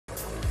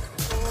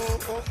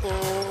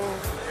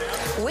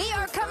We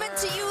are coming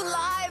to you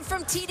live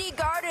from TD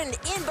Garden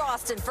in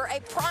Boston for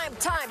a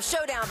prime-time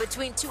showdown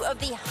between two of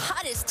the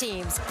hottest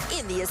teams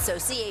in the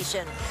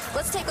association.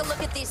 Let's take a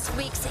look at this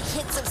week's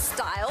Hits of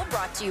Style,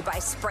 brought to you by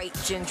Sprite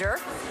Ginger.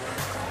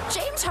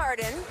 James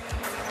Harden,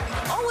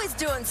 always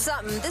doing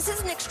something. This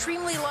is an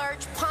extremely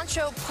large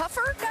poncho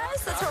puffer,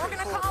 guys. That's what we're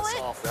going to call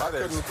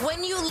it.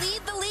 When you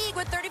lead the league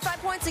with 35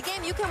 points a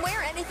game, you can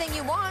wear anything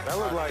you want. That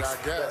look like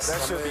that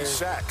should be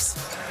Shaq's.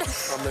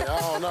 I mean, I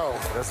don't know.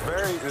 It's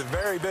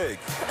very big.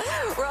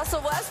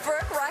 Russell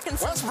Westbrook rocking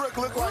some. Westbrook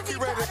looked like he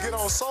ready to get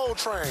on Soul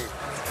Train.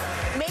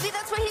 Maybe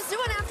that's what he's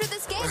doing after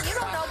this game. You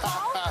don't know,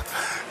 Paul.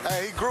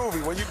 Hey, he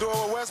groovy. When you're doing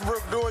what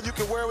Westbrook doing, you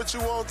can wear what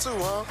you want too,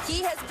 huh?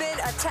 He has been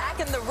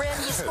attacking the rim.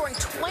 He's scoring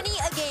 20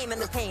 a game in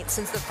the paint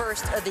since the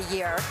first of the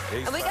year.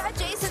 And we got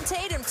Jason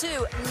Tatum,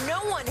 too. No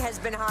one has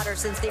been hotter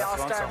since the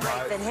All-Star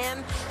break than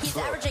him. He's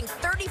averaging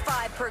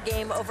 35 per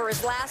game over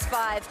his last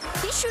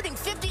 5. He's shooting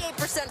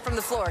 58% from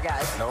the floor,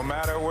 guys. No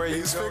matter where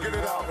he's figured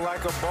it out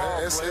like a ball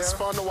player. It's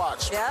fun to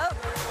watch. Yep.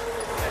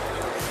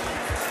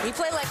 You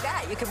play like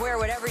that, you can wear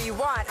whatever you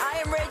want.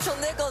 I am Rachel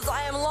Nichols.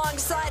 I am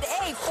alongside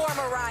a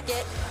former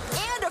Rocket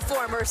and a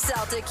former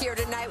Celtic here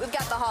tonight. We've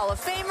got the Hall of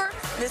Famer,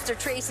 Mr.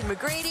 Tracy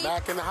Mcgrady.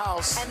 Back in the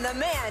house. And the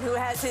man who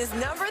has his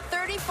number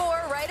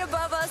 34 right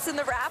above us in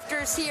the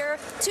rafters here,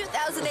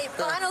 2008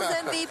 Finals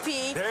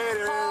MVP. There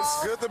it is.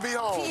 Paul Good to be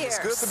home. Pierce. It's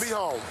good to be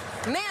home.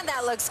 Man,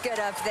 that looks good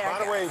up there.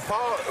 By the way,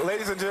 Paul,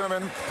 ladies and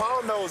gentlemen,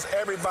 Paul knows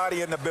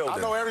everybody in the building.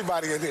 I know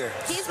everybody in here.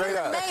 He's been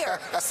the mayor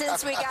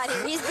since we got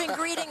here. He's been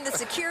greeting the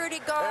security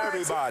guards,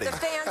 everybody. The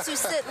fans who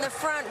sit in the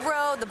front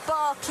row, the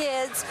ball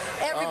kids.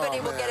 Everybody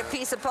will get a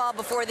piece of Paul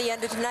before the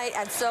end of tonight,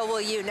 and so will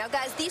you. Now,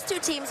 guys, these two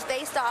teams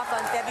faced off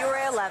on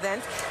February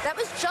 11th. That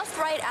was just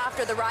right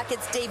after the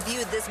Rockets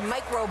debuted this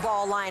micro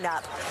ball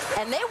lineup.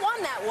 And they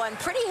won that one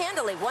pretty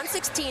handily,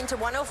 116 to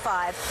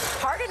 105.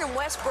 Harden and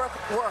Westbrook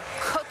were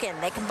cooking.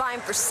 They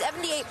combined for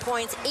 78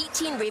 points,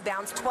 18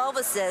 rebounds, 12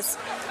 assists,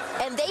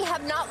 and they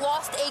have not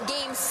lost a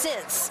game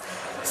since.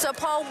 So,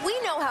 Paul, we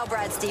know how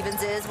Brad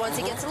Stevens is once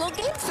he gets a little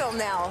game film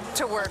now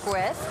to work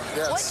with.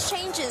 Yes. What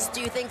changes do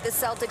you think the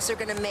Celtics are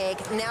going to make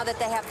now that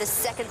they have this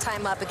second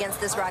time up against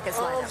this Rockets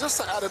lineup?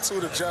 Just an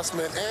attitude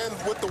adjustment, and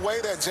with the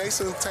way that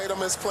Jason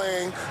Tatum is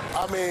playing,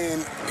 I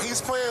mean, he's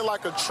playing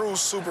like a true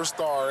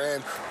superstar,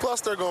 and plus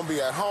they're going to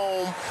be at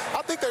home.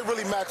 I think they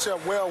really match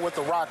up well with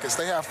the Rockets.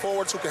 They have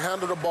forwards who can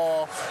handle the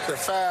ball. They're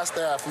fast.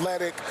 They're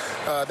athletic.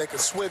 They can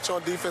switch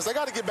on defense. They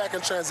got to get back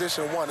in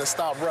transition one and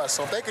stop Russ.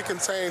 So if they can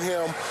contain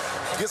him,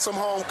 get some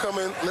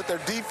homecoming, let their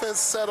defense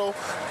settle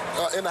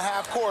in the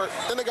half court,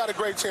 then they got a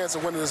great chance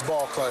of winning this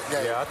ball club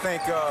game. Yeah, I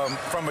think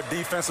from a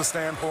defensive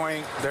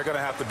standpoint, they're going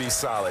to have to be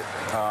solid.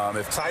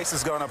 If Tice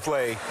is going to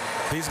play,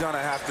 he's going to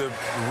have to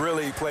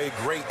really play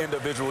great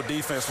individual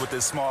defense with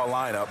this small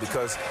lineup,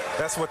 because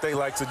that's what they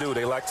like to do.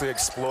 They like to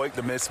exploit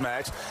the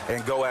mismatch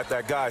and go at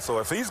that guy. So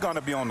if he's going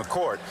to be on the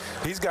court,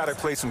 he's got to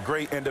play some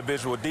great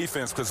individual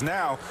defense, because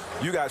now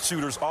you got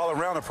shooters all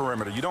around the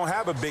perimeter. You don't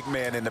have a big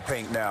man in the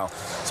paint now.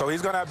 So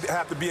he's going to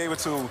have to be able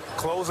to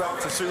close out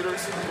to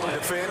shooters,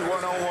 defend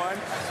one-on-one.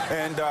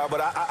 And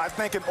but I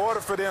think in order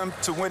for them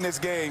to win this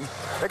game,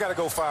 they got to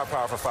go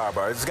firepower for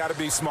firepower. It's got to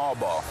be small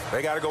ball.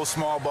 They got to go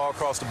small ball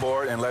across the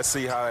board, and let's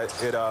see how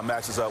it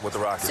matches up with the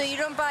Rockets. So you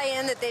don't buy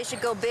in that they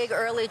should go big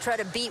early, try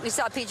to beat, we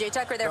saw P.J.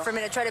 Tucker there for a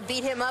minute, try to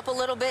beat him up a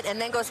little bit and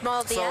then go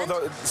small at the end?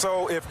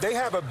 So if they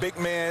have a big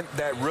man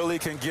that really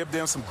can give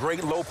them some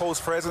great low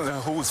post presence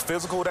and who's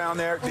physical down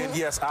there, then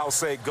yes, I'll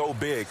say go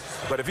big.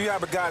 But if you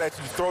have a guy that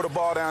you throw the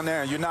ball down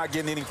there and you're not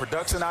getting any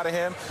production out of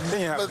him,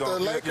 then you have to go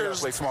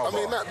play small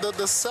ball. I mean,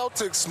 the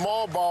Celtics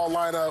small ball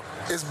lineup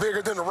is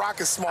bigger than the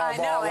Rockets small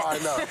ball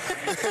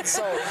lineup. And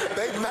so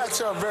they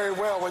match up very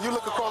well. When you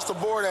look across the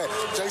board at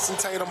Jason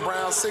Tatum,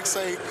 Brown,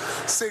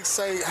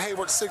 6'8",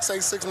 Hayward, 6'8",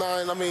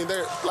 6'9", I mean,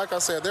 they're, like I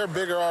said, they're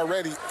bigger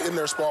already in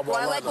their small ball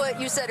lineup. I like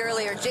what you said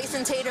earlier.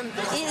 Jason Tatum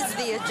is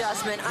the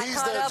adjustment. I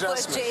caught up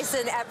with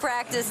Jason at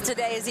practice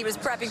today as he was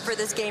prepping for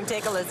this game.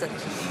 Take a listen.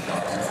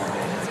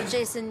 So,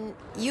 Jason,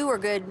 you were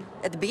good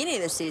at the beginning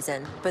of the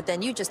season, but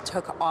then you just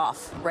took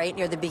off right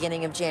near the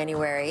beginning of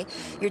January.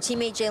 Your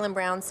teammate Jaylen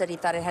Brown said he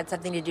thought it had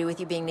something to do with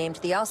you being named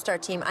to the All-Star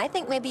team. I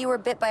think maybe you were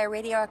bit by a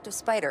radioactive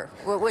spider.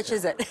 Which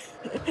is it?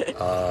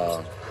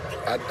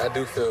 I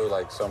do feel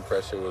like some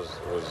pressure was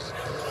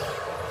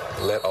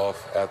let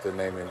off after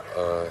naming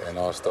an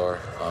All-Star.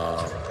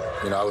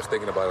 You know, I was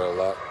thinking about it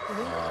a lot,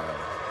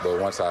 but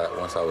once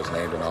I was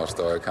named an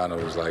All-Star, it kind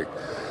of was like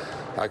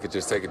I could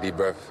just take a deep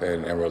breath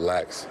and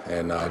relax,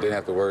 and I didn't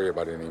have to worry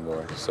about it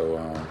anymore. So,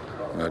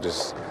 you know,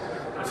 just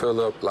feel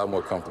a lot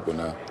more comfortable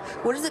now.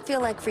 What does it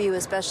feel like for you,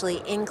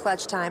 especially in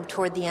clutch time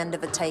toward the end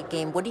of a tight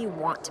game? What do you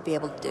want to be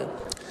able to do?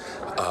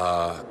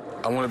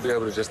 I want to be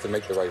able to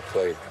make the right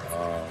play.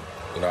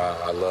 You know,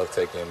 I love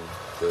taking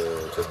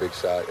the big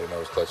shot in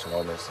those clutch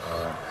moments.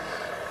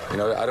 You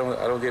know, I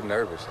don't get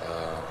nervous.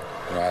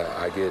 You know,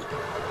 I get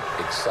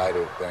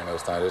excited during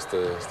those times.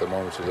 It's the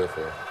moment you live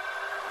for.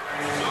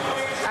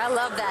 All I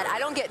love that. I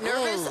don't get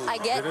nervous. I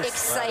get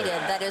excited.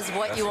 That is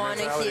what you want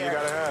to hear.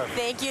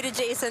 Thank you to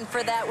Jason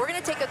for that. We're going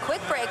to take a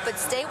quick break, but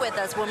stay with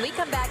us. When we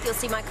come back, you'll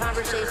see my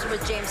conversation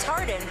with James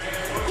Harden.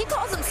 He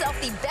calls himself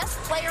the best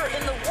player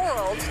in the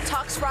world,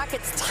 talks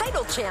Rockets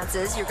title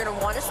chances. You're going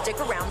to want to stick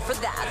around for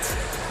that.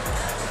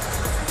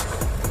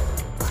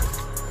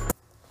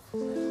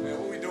 Man,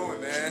 what we doing,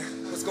 man?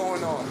 What's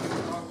going on?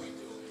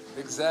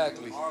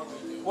 Exactly.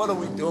 What are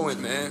we doing,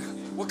 man?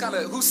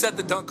 Who set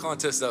the dunk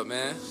contest up,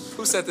 man?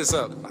 Who set this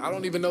up? I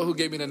don't even know who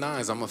gave me the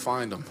 9s. I'm gonna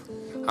find them.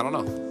 I don't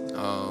know.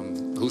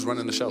 Who's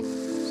running the show?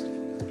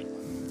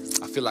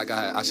 I feel like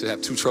I should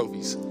have 2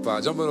 trophies.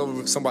 But jumping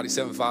over somebody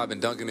 7'5"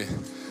 and dunking it,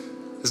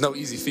 there's no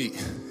easy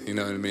feat. You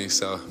know what I mean?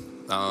 So,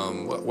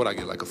 what I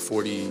get, like a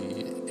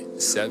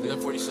 47? Yeah,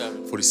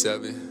 47.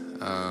 47.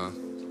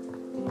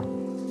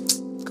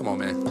 Come on,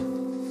 man.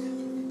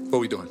 What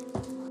are we doing?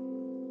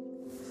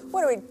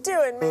 What are we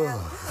doing, man?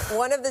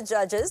 One of the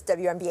judges,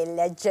 WNBA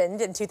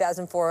legend and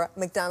 2004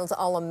 McDonald's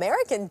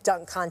All-American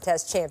Dunk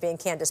Contest champion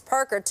Candace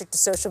Parker, took to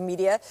social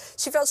media.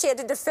 She felt she had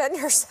to defend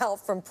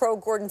herself from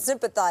pro-Gordon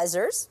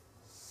sympathizers.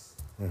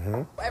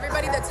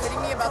 Everybody that's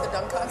hitting me about the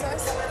dunk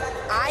contest,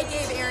 I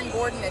gave Aaron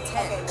Gordon a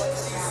 10.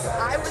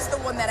 I was the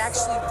one that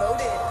actually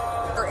voted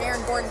for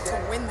Aaron Gordon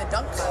to win the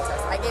dunk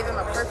contest. I gave him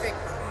a perfect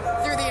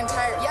through the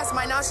entire, yes,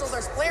 my nostrils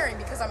are flaring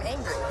because I'm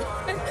angry.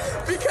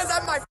 Because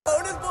my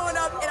phone is blowing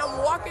up and I'm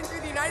walking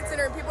through the United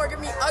Center and people are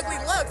giving me ugly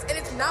looks and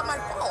it's not my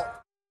fault.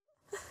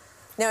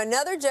 Now,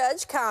 another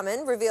judge,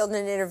 Common, revealed in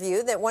an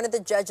interview that one of the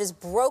judges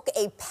broke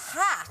a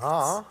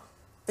pact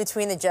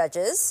between the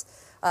judges.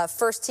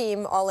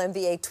 First-team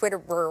All-NBA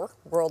Twitterer,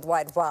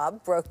 Worldwide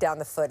Rob, broke down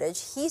the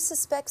footage. He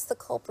suspects the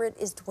culprit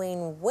is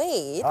Dwayne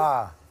Wade.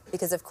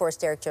 Because, of course,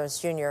 Derrick Jones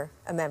Jr.,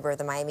 a member of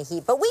the Miami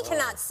Heat. But we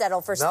cannot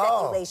settle for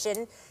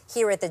speculation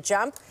here at The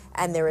Jump,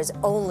 and there is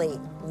only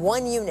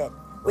one unit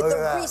with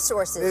the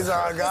resources,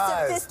 the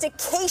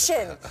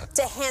sophistication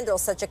to handle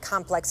such a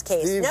complex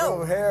case.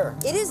 No,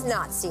 it is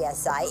not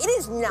CSI. It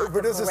is not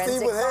the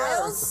Forensic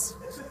Files.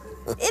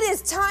 It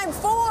is time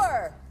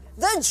for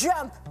The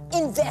Jump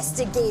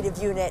Investigative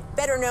Unit,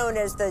 better known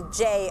as the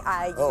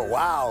JIU. Oh,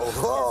 wow.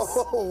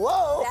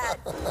 Whoa. That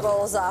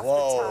rolls off the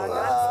tongue.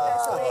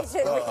 I'm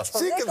Special Agent Rachel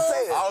She can Nichols.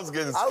 say it. I was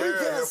getting scared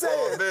here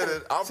for a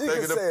minute. I'm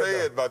thinking the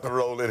Fed about to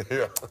roll in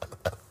here.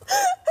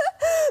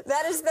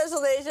 That is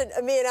Special Agent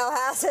Amin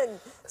Al-Hassan.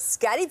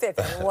 Scottie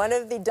Pippen, one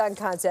of the dunk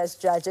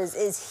contest judges,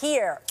 is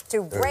here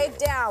to break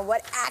down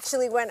what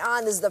actually went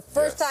on. This is the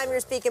first time you're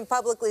speaking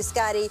publicly,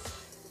 Scottie.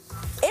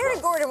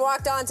 Aaron Gordon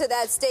walked onto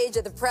that stage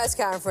at the press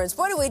conference.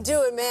 What are we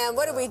doing, man?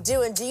 What are we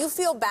doing? Do you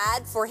feel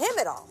bad for him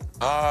at all?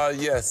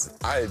 Yes,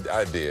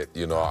 I did.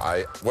 You know,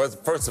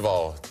 first of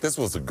all, this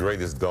was the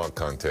greatest dunk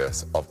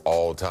contest of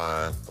all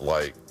time.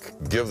 Like,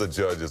 give the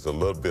judges a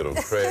little bit of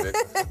credit.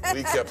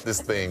 We kept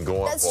this thing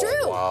going for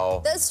a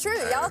while. That's true.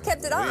 Y'all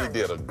kept it on. We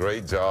did a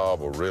great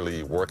job of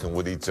really working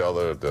with each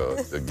other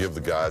to give the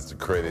guys the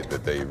credit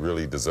that they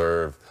really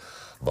deserve.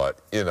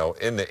 But, you know,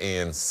 in the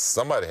end,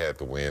 somebody had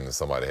to win and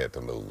somebody had to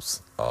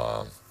lose.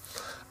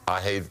 I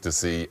hated to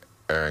see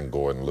Aaron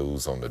Gordon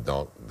lose on the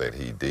dunk that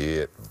he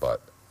did, but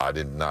I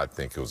did not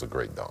think it was a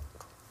great dunk.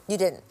 You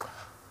didn't?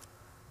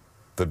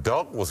 The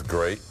dunk was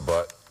great,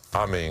 but,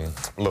 I mean,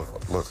 look.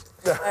 All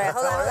right,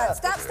 hold on.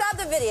 Stop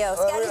the video.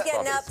 Scottie's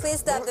getting up.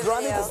 Please stop the video. Do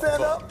I need to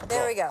stand up?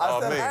 There we go.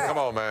 Come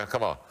on, man.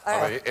 Come on.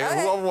 I mean, and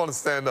whoever want to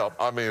stand up,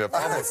 I mean, if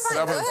I'm a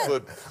 7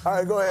 foot... All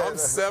right, go ahead. I'm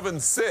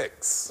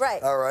 7'6".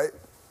 Right. All right.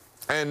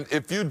 And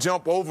if you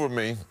jump over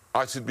me,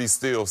 I should be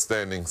still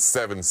standing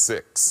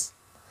 7'6".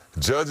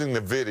 Judging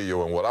the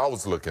video and what I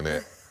was looking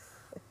at,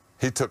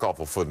 he took off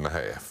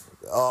 1.5 feet.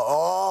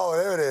 Oh,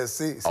 there it is.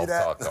 See off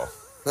that? Taco.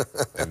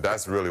 And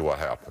that's really what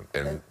happened.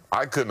 And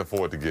I couldn't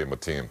afford to give him a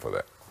 10 for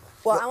that.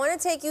 Well, I want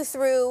to take you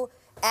through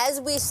as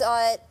we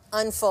saw it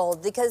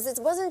unfold, because it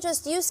wasn't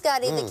just you,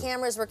 Scottie, the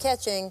cameras were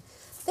catching.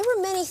 There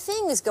were many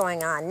things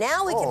going on.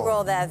 Now we can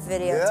roll that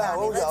video,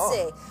 Tommy. Let's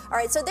see. All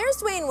right, so there's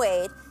Dwayne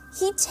Wade.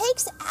 He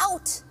takes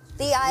out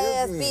the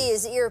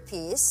IFB's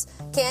earpiece.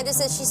 Candace,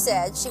 as she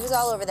said, she was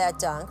all over that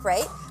dunk,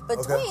 right? But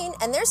Dwayne,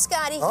 and there's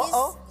Scottie,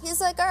 he's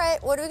like, all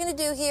right, what are we going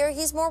to do here?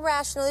 He's more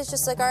rational. He's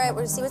just like, all right, we're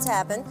going to see what's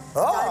happened.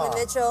 Donovan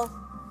Mitchell,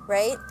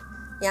 right?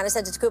 Giannis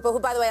Antetokounmpo, who,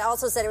 by the way,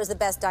 also said it was the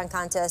best dunk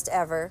contest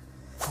ever.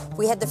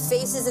 We had the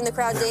faces in the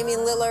crowd, Damian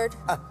Lillard,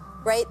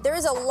 right? There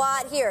is a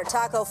lot here.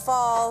 Taco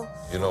Fall.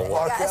 You know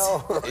what?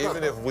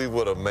 Even if we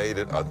would have made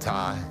it a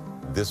tie,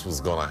 this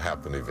was going to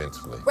happen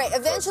eventually. Right,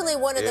 eventually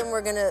one of them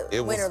were going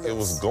to win or lose. It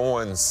was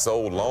going so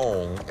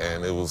long,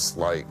 and it was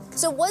like...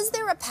 So was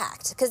there a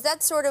pact? Because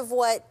that's sort of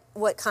what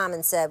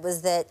Common said,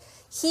 was that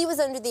he was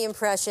under the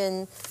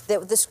impression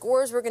that the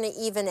scores were going to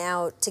even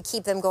out to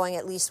keep them going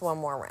at least one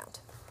more round.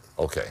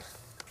 Okay,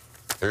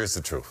 here's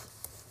the truth.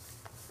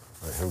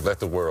 Let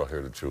the world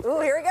hear the truth.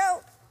 Ooh, here we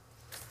go.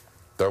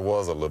 There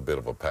was a little bit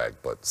of a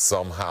pact, but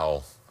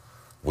somehow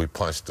we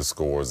punched the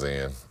scores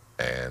in,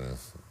 and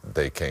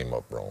they came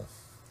up wrong.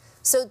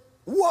 So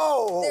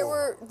there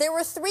were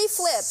 3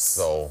 flips.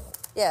 So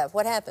yeah,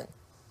 what happened?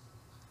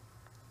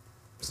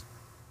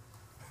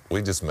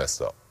 We just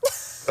messed up.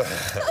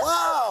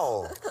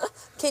 Wow.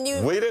 Can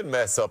you? We didn't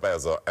mess up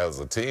as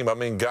a team. I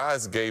mean,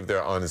 guys gave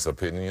their honest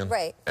opinion.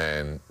 Right.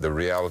 And the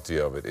reality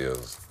of it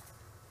is,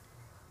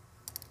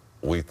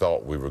 we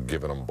thought we were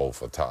giving them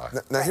both a tie.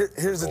 Now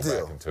here's the Go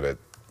deal. back into that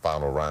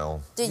final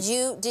round. Did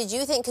you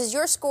think, because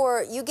your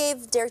score, you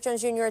gave Derrick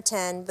Jones Jr. a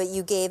 10, but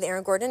you gave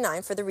Aaron Gordon a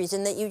 9 for the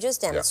reason that you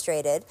just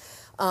demonstrated.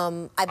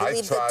 I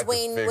believe that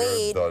Dwayne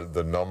Wade. I tried to figure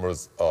the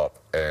numbers up,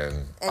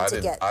 and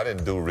I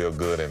didn't do real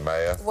good in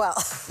math. Well,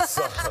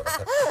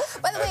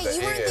 by the way,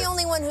 you weren't the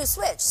only one who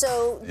switched.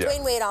 So Yeah.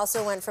 Dwayne Wade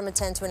also went from a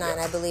 10 to a 9,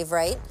 I believe,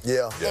 right?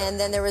 Yeah. And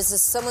then there was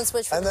someone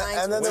switched from 9 to a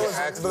 10. And then there was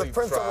the actually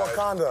Prince of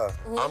Wakanda.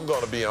 I'm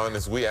going to be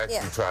honest. We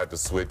actually tried to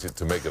switch it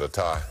to make it a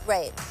tie.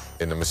 Right.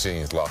 And the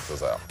machines locked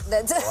us out.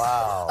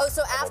 Wow. Oh,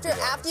 so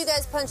after you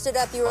guys punched it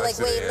up, you were like,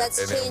 wait, let's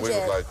change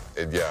it.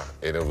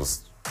 And it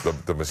was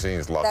the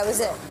machines locked us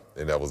out.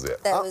 And that was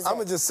it. I'm going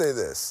to just say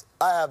this.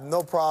 I have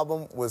no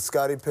problem with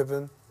Scottie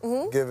Pippen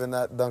giving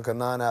that dunk a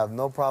 9. I have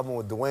no problem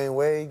with Dwayne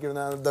Wade giving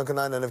that dunk a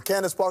 9. And if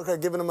Candace Parker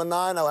had given him a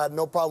 9, I had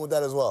no problem with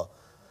that as well.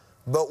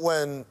 But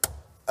when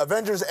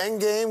Avengers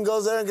Endgame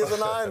goes there and gives a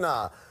 9,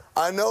 nah.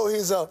 I know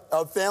he's a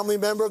family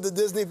member of the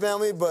Disney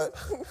family, but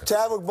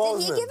Chadwick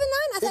Boseman. Did he give a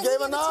 9? He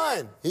gave a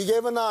 9. He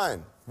gave a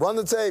 9. Run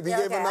the tape. He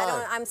gave a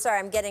 9. I'm sorry,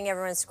 I'm getting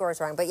everyone's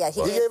scores wrong, but yeah,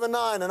 he gave a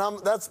 9, and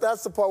that's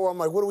the part where I'm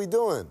like, what are we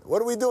doing?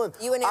 What are we doing?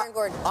 You and Aaron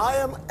Gordon. I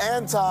am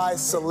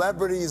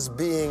anti-celebrities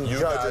being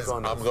judges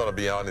on this. I'm going to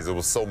be honest. There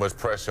was so much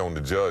pressure on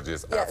the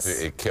judges after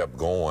it kept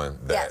going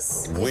that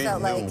we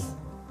knew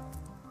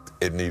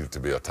it needed to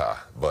be a tie,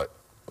 but.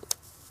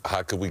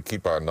 How could we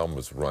keep our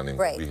numbers running?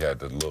 Right. We had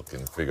to look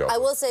and figure out. I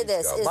will say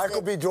this.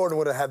 Michael B. Jordan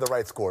would have had the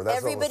right score. That's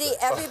everybody,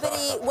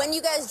 when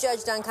you guys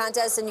judge dunk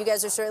contests, and you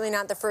guys are certainly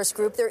not the first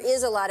group, there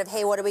is a lot of,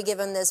 hey, what are we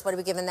giving this? What are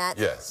we giving that?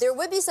 Yes. There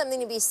would be something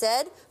to be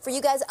said for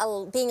you guys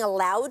being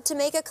allowed to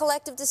make a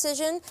collective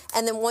decision,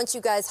 and then once you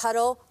guys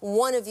huddle,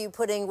 one of you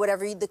putting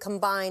whatever the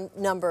combined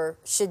number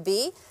should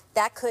be.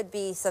 That could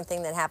be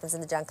something that happens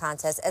in the dunk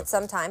contest at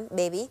some time,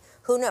 maybe.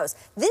 Who knows?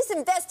 This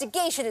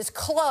investigation is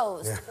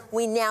closed. Yeah.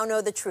 We now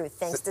know the truth,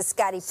 thanks to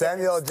Scottie Pippen.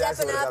 Samuel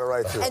Jackson got it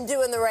right, too. And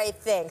doing the right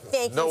thing.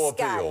 Thank you,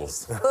 Scottie.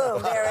 Appeals.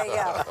 Boom, there we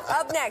go.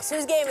 Up next,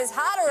 whose game is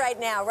hotter right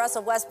now?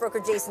 Russell Westbrook or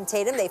Jason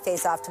Tatum? They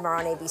face off tomorrow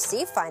on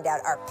ABC. Find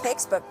out our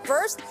picks. But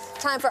first,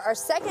 time for our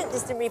second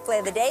distant replay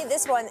of the day.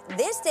 This one,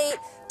 this date,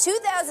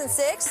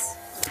 2006.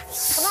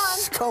 Come on.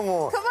 Come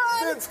on. Come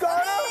on. Vince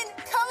Carter.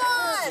 Come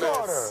on. Vince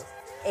Carter.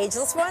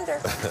 Ageless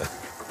wonder.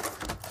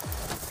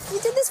 We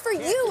did this for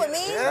you,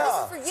 Amin.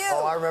 Yeah. This is for you.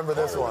 Oh, I remember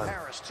this one.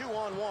 Harris,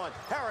 2-on-1.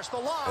 Harris, the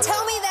lob.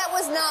 Tell me that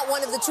was not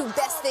one of the two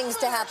best things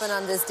to happen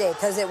on this day,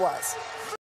 because it was.